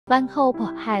Finehope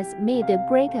has made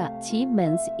great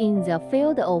achievements in the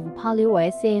field of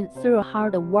polyurethane through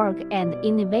hard work and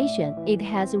innovation. It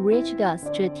has reached a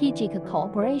strategic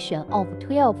cooperation of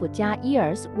 12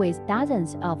 years with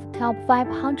dozens of top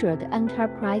 500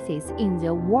 enterprises in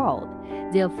the world.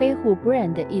 The Finehope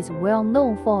brand is well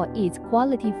known for its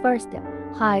quality-first,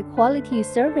 high-quality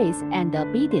service and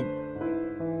bidding.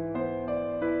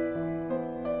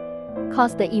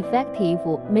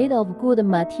 Cost-effective, made of good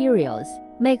materials.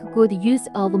 Make good use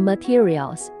of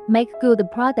materials, make good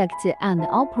products and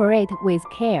operate with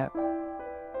care.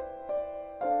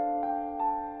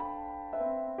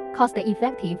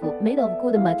 Cost-effective, made of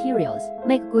good materials,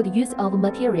 make good use of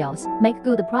materials, make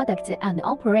good products and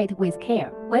operate with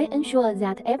care. We ensure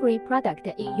that every product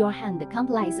in your hand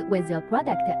complies with the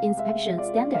product inspection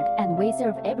standard, and we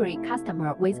serve every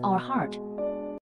customer with our heart.